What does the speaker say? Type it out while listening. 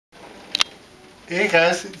Hey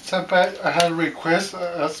guys, it's about I had a request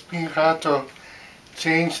asking how to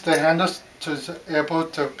change the handles to be able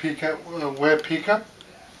to pick up web pickup.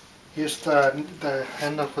 Here's the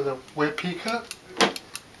handle for the web pickup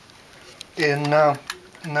and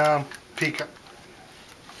now pickup.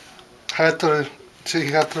 Had to so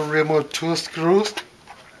you have to remove two screws.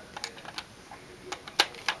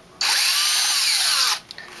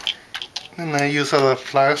 And I use a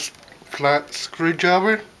flat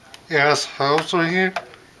screwdriver. It has holes right here.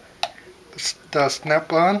 The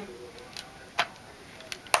snap on.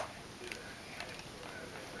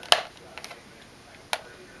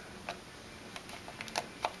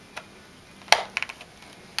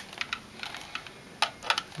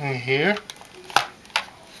 And here.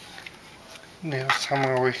 There's some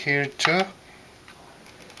over here too.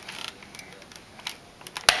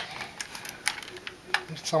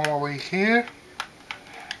 There's some over here.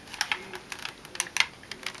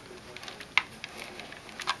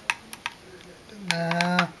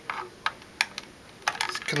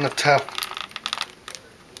 It's kind of tough.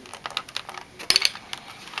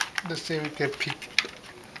 Let's see if we can pick it.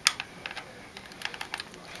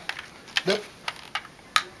 Nope.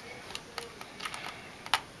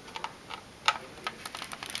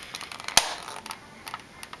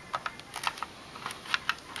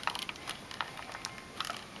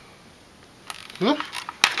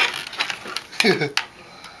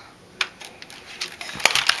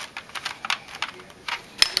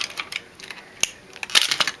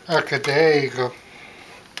 Okay, there you go.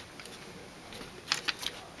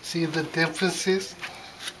 See the differences?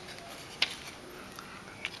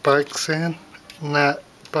 Bikes in, not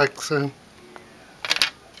bikes in.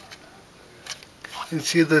 You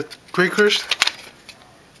see the triggers?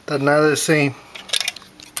 They're not the same.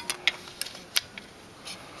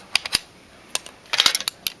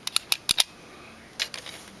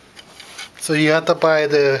 So you have to buy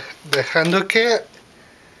the handle kit,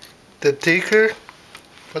 the tigger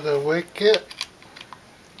for the weight kit.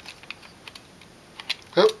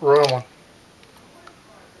 Oh, wrong one.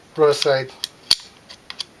 Wrong side.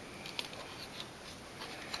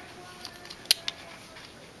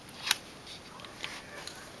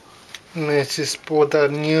 And let's just pull the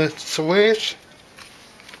new switch.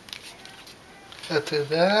 After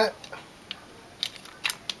that,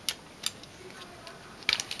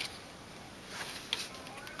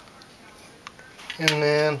 and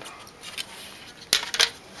then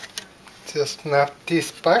just snap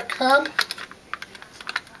this back on.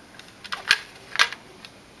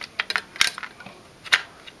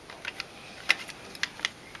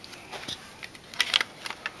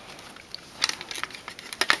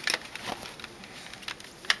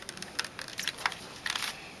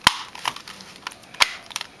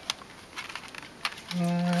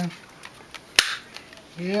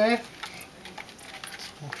 Yeah,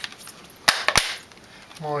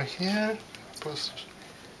 more here.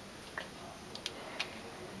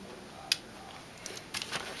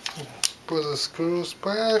 Put the screws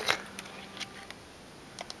back.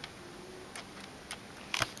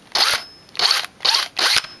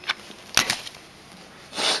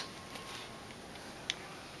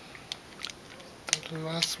 The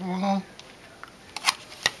last one.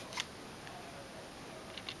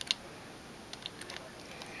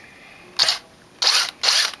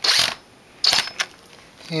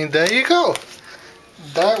 And there you go.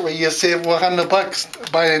 That way you save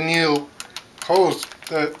 $100 buy a new hose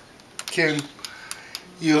that can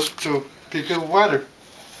use to pick up water.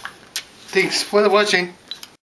 Thanks for watching.